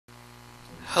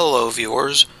Hello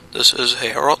viewers, this is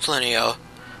Herald Linnea.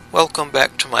 Welcome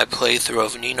back to my playthrough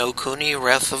of Ni no Kuni,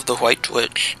 Wrath of the White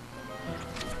Witch.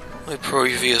 We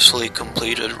previously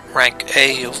completed Rank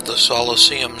A of the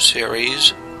Solosseum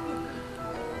Series.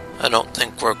 I don't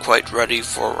think we're quite ready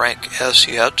for Rank S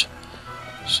yet,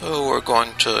 so we're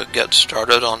going to get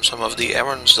started on some of the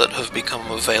errands that have become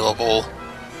available.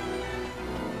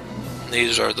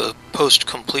 These are the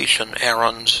post-completion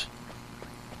errands.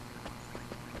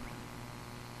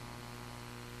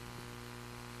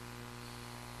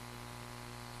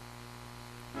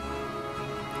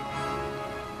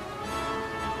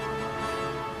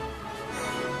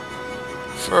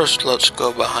 First, let's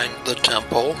go behind the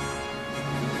temple,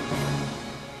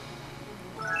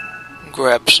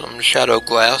 grab some shadow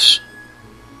glass,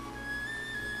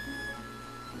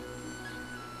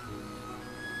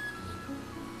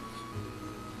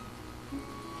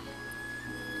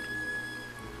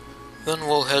 then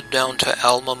we'll head down to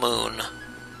Mamoon.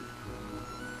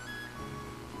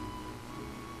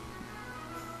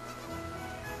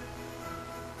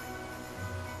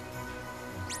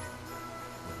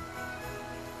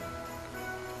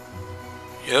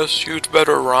 Yes, you'd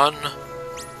better run,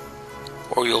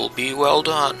 or you'll be well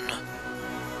done.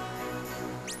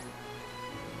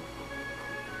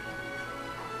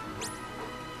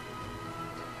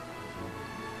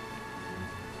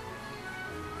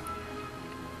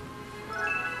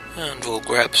 And we'll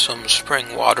grab some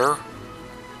spring water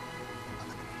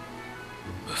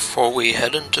before we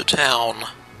head into town.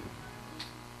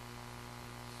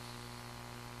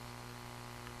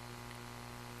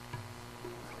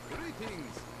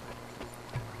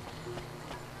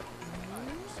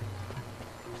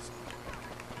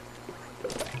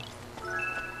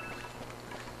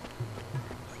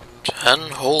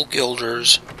 Ten whole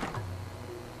guilders.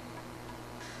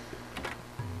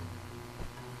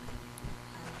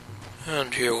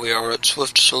 And here we are at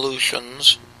Swift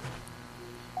Solutions.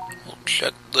 We'll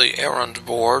check the Errand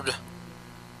Board.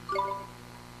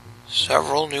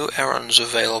 Several new errands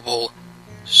available.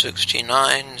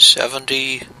 69,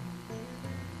 70,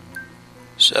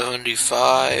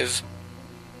 75.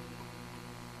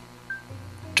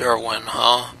 Derwin,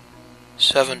 huh?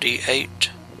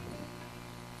 78.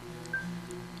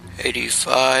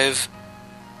 85.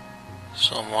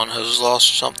 Someone has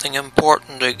lost something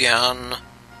important again.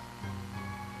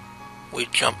 We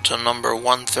jump to number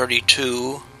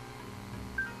 132,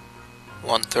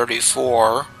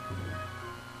 134,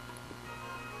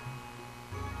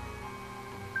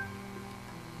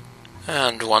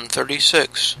 and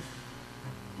 136.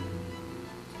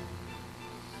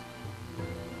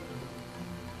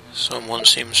 Someone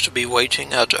seems to be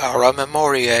waiting at Ara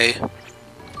Memoriae.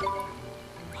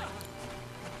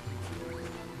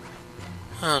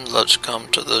 And let's come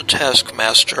to the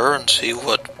Taskmaster and see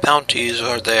what bounties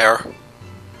are there.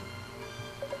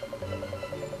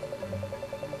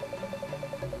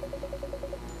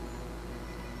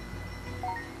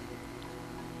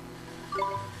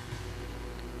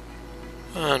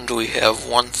 And we have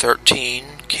 113,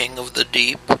 King of the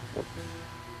Deep.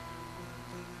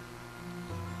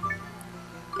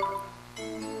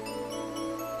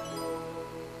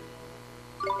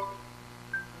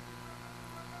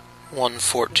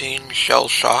 $114,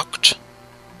 Shellshocked.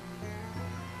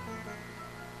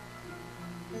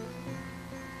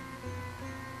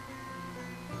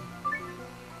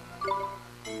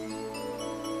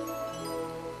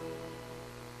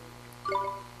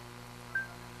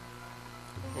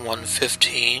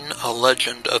 $115, A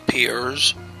Legend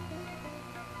Appears.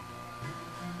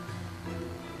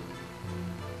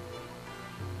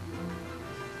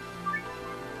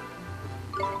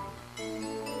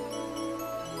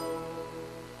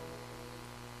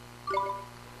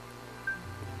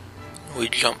 We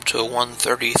jump to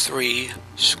 133,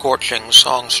 Scorching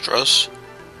Songstress.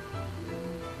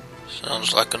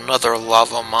 Sounds like another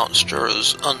lava monster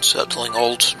is unsettling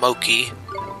Old Smoky.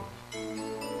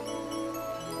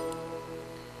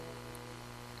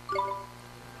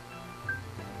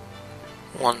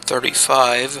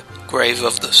 $135, Grave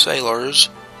of the Sailors.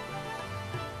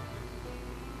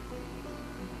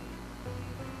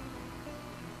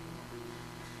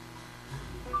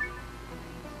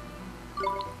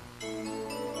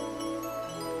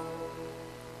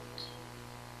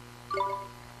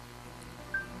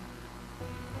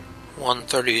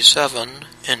 $137,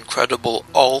 Incredible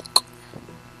Ulk.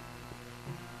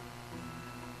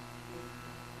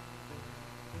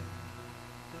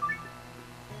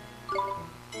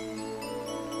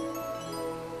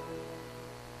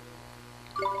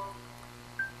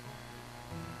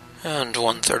 And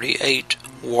 138,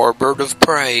 Warbird of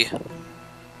Prey.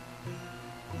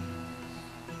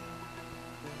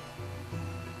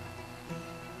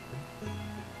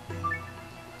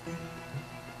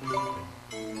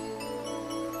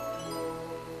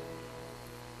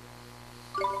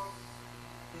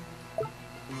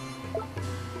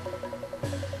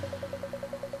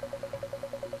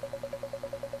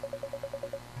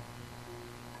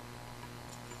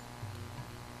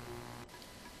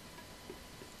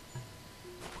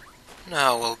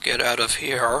 Now we'll get out of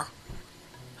here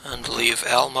and leave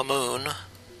Mamoon.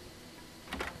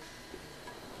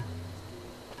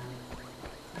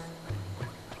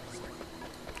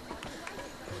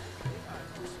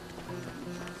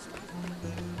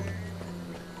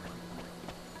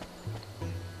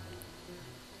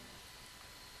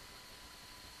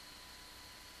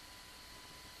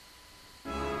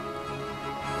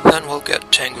 Then we'll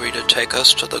get Tangri to take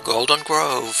us to the Golden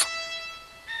Grove.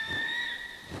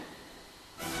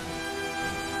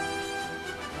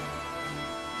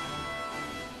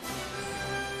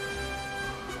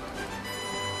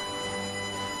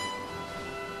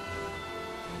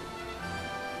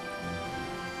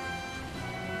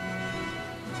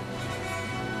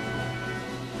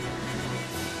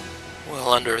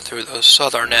 We'll enter through the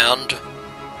southern end.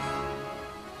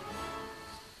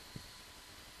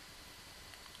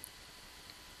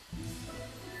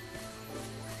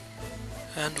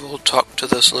 And we'll talk to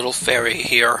this little fairy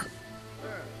here.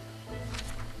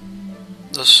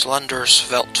 The slender,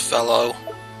 svelte fellow.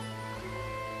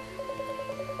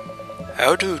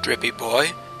 How do, Drippy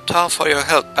boy? Ta for your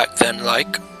help back then,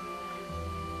 like.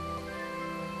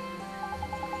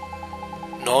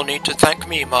 No need to thank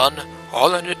me, man.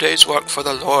 All in a day's work for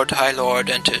the Lord High Lord,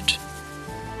 ain't it?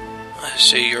 I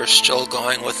see you're still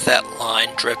going with that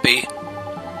line, Drippy.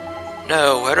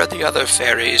 No, where are the other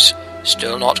fairies?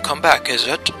 Still not come back, is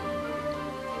it?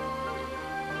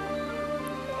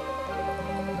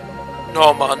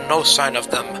 No, man, no sign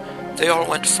of them. They all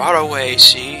went far away,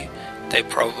 see? They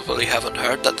probably haven't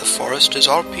heard that the forest is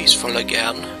all peaceful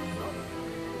again.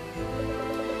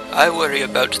 I worry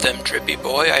about them, Drippy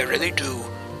boy, I really do.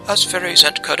 Us fairies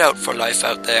ain't cut out for life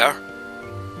out there.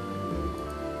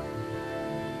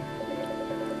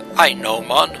 I know,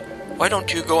 man. Why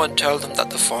don't you go and tell them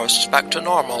that the forest's back to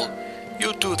normal?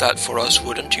 You'd do that for us,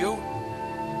 wouldn't you?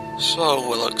 So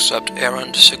we'll accept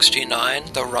Errand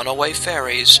 69, the Runaway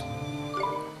Fairies.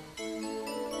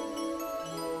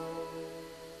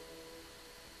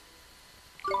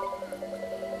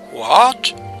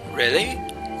 What? Really?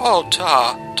 Oh,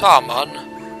 ta, man.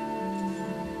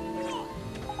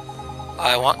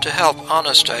 I want to help,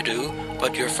 honest I do,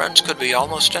 but your friends could be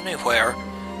almost anywhere.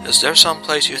 Is there some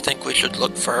place you think we should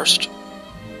look first?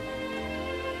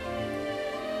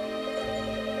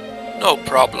 No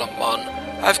problem, man.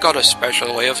 I've got a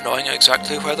special way of knowing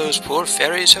exactly where those poor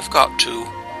fairies have got to.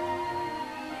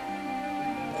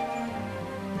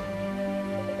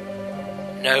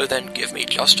 Now then, give me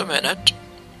just a minute.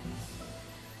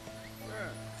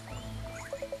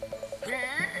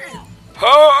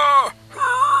 Ah!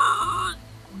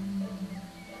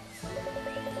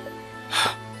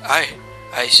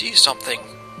 I see something.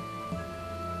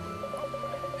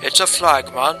 It's a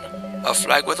flag, man. A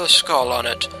flag with a skull on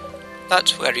it.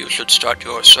 That's where you should start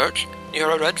your search, near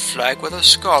a red flag with a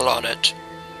skull on it.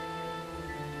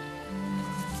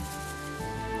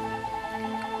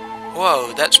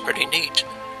 Whoa, that's pretty neat.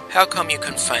 How come you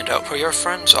can find out where your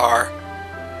friends are?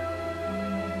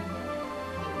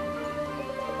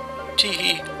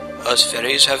 Tee, us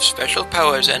fairies have special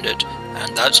powers in it,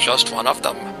 and that's just one of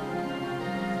them.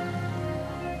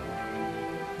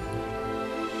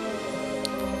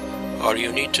 All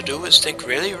you need to do is think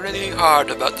really, really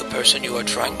hard about the person you are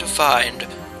trying to find.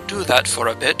 Do that for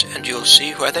a bit and you'll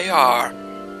see where they are.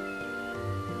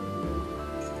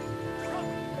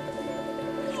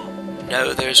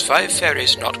 Now there's 5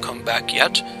 fairies not come back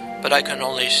yet, but I can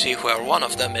only see where one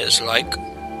of them is, like.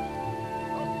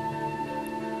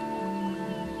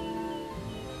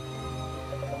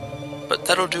 But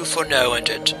that'll do for now,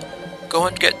 ain't it? Go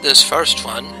and get this first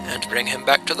one and bring him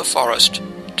back to the forest.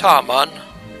 Ta, man.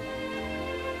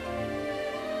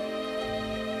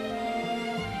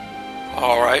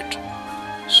 Alright,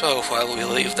 so while we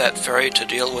leave that fairy to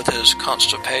deal with his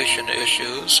constipation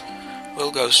issues,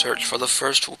 we'll go search for the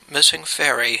first missing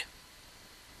fairy.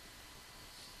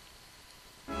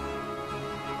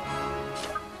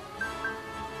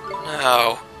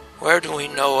 Now, where do we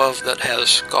know of that has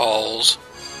skulls?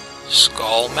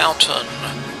 Skull Mountain.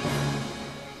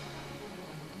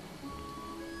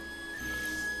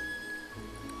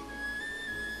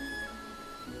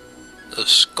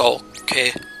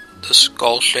 The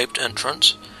skull-shaped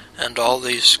entrance, and all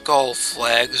these skull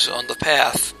flags on the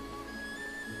path.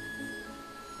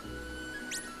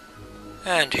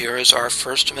 And here is our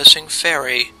first missing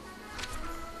fairy.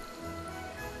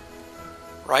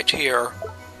 Right here.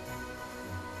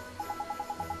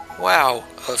 Wow,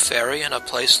 a fairy in a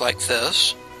place like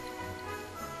this?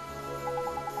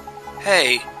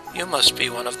 Hey, you must be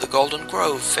one of the Golden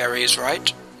Grove fairies,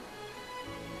 right?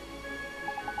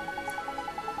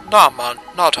 Nah, man,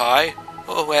 not I.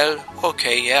 Oh well,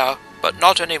 okay, yeah. but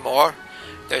not anymore.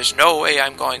 There's no way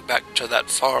I'm going back to that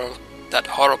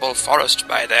horrible forest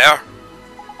by there.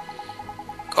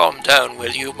 Calm down,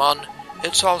 will you, mon?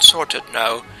 It's all sorted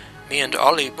now. Me and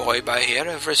Ollie boy by here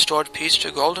have restored peace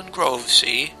to Golden Grove,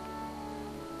 see?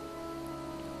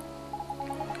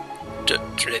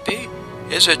 Drippy?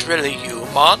 Is it really you,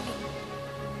 mon?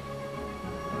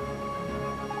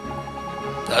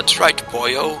 That's right,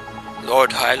 boyo.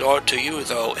 Lord High Lord to you,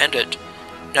 though, end it.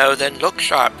 Now then, look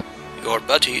sharp. Your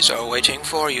buddies are waiting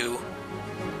for you.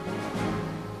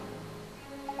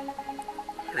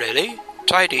 Really?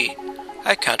 Tidy.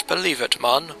 I can't believe it,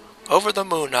 mon. Over the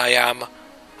moon I am.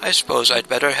 I suppose I'd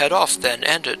better head off then,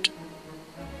 end it.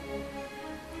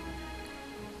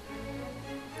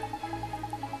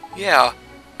 Yeah,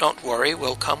 don't worry,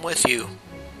 we'll come with you.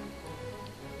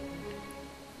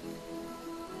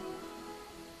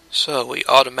 So we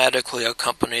automatically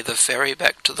accompany the ferry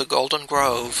back to the Golden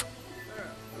Grove.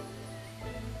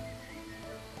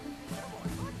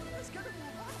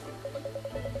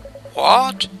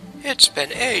 What? It's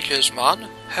been ages, mon.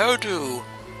 How do?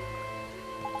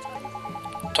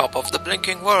 Top of the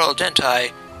blinking world, ain't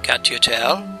I? Can't you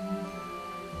tell?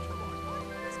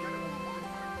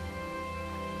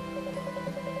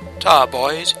 Ta,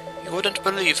 boys, you wouldn't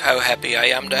believe how happy I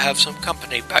am to have some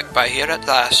company back by here at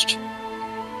last.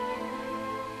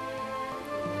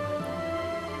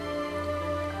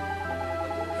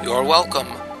 You're welcome.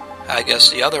 I guess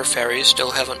the other fairies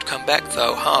still haven't come back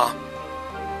though, huh?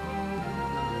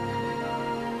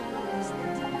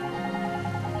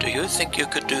 Do you think you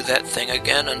could do that thing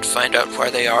again and find out where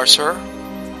they are, sir?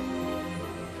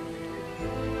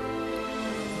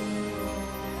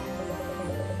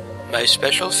 My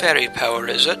special fairy power,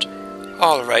 is it?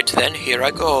 All right then, here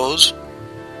I goes.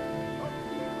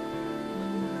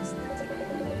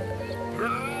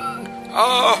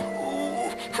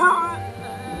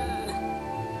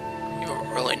 You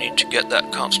really need to get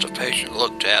that constipation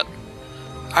looked at.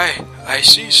 I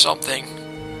see something.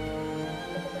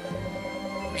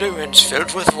 Ruins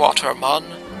filled with water, mon,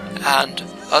 and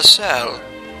a cell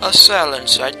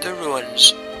inside the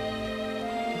ruins.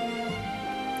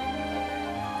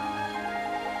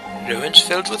 Ruins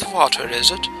filled with water,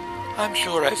 is it? I'm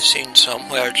sure I've seen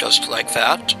somewhere just like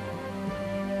that.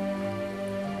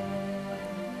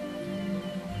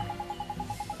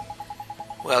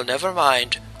 Well, never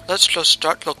mind. Let's just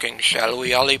start looking, shall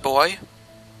we, Ollie boy?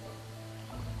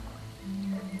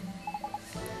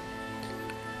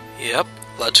 Yep,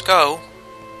 let's go.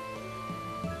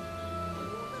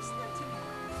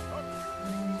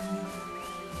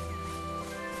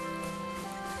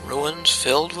 Ruins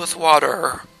filled with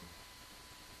water.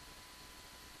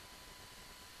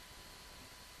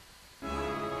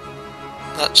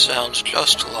 That sounds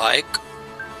just like...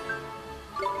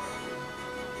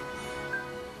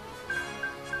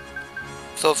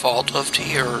 the Vault of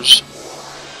Tears.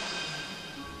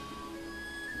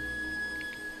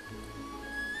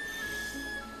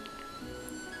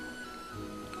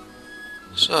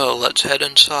 So, let's head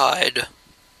inside.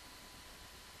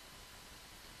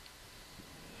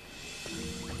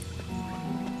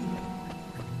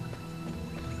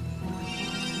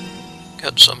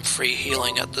 Get some free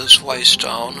healing at this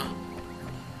waystone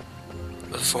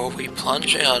before we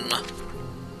plunge in.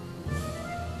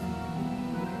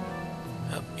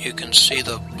 Yep, you can see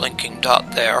the blinking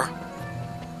dot there.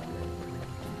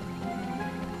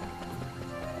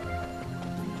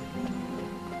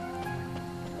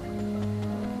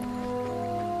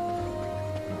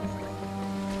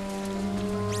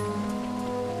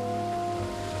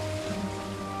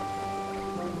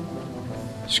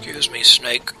 Excuse me,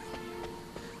 Snake.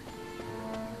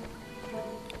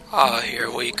 Ah,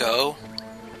 here we go.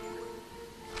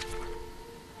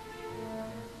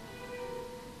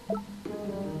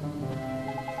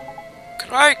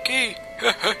 Crikey!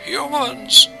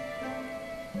 Humans!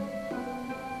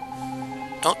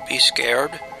 Don't be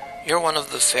scared. You're one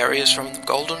of the fairies from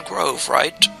Golden Grove,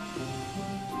 right?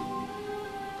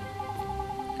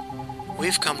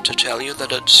 We've come to tell you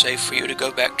that it's safe for you to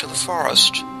go back to the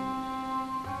forest.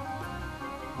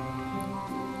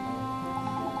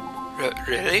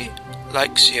 Really?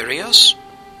 Like serious?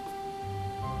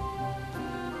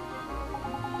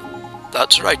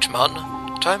 That's right, man.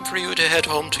 Time for you to head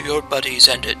home to your buddies,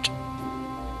 and it.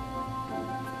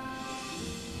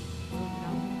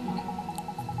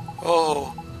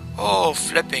 Oh,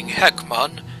 flipping heck,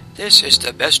 man. This is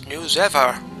the best news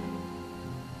ever.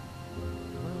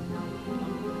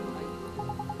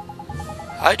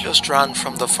 I just ran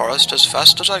from the forest as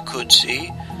fast as I could,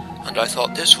 see, and I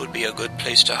thought this would be a good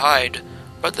place to hide,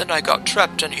 but then I got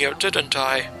trapped in here, didn't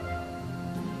I?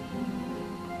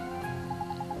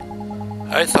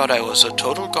 I thought I was a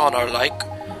total goner, like.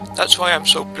 That's why I'm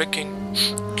so blinking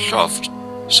chuffed.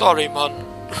 Sorry, man.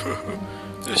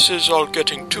 This is all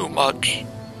getting too much.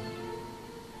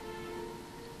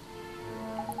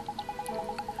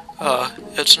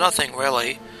 It's nothing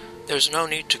really. There's no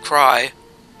need to cry.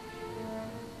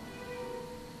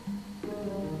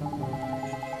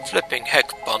 Flipping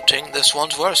heck, Bunting, this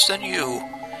one's worse than you.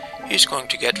 He's going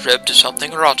to get ribbed to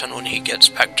something rotten when he gets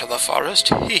back to the forest.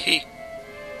 Hee hee.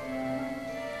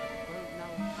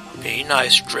 Be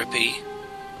nice, Drippy.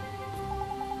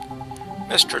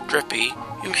 Mr. Drippy,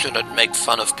 you shouldn't make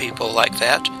fun of people like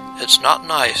that. It's not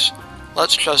nice.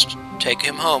 Let's just take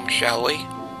him home, shall we?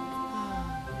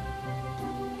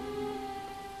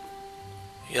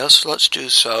 Yes, let's do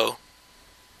so.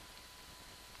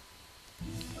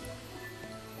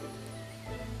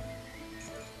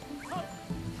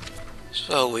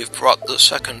 So we've brought the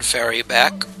second fairy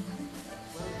back.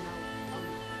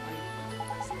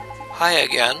 Hi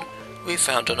again. We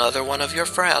found another one of your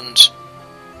friends.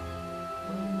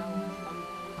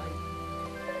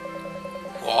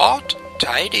 What?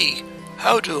 Tidy.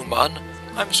 How do, man?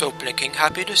 I'm so blinking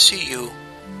happy to see you.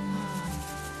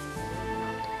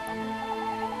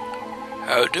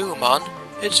 How do, man?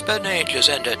 It's been ages,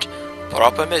 ain't it?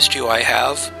 Proper missed you, I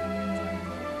have.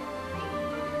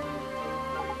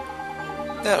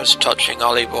 There's touching,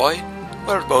 Ollie boy.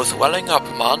 We're both welling up,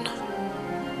 man.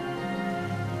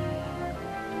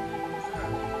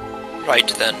 Right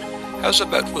then, how's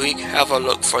about we have a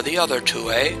look for the other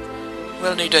two, eh?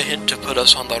 We'll need a hint to put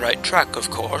us on the right track,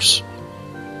 of course.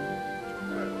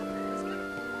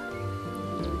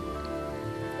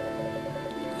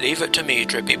 Leave it to me,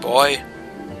 Drippy boy.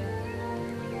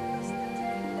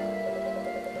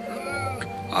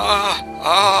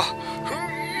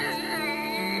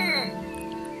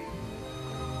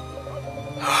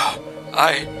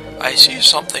 I see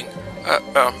something.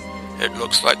 It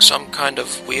looks like some kind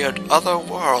of weird other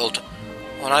world,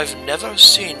 one I've never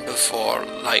seen before,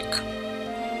 like.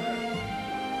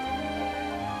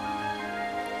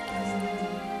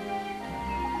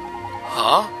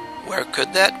 Huh? Where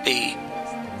could that be?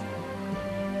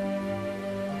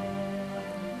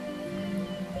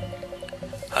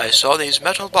 I saw these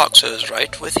metal boxes,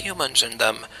 right, with humans in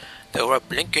them. There were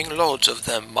blinking loads of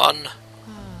them, man.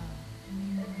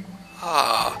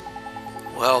 Ah,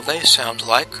 well, they sound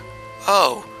like...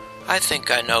 Oh, I think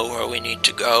I know where we need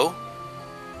to go.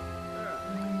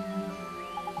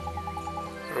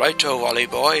 Righto, Ollie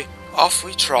boy, off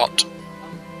we trot.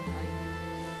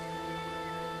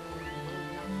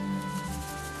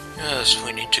 Yes,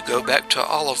 we need to go back to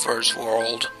Oliver's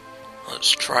world. Let's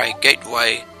try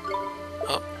Gateway.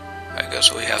 Oh, I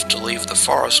guess we have to leave the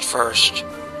forest first.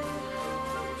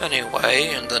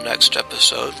 Anyway, in the next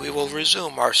episode we will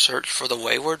resume our search for the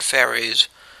wayward fairies.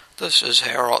 This is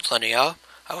Errand. I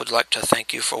would like to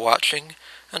thank you for watching,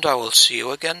 and I will see you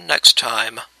again next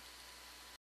time.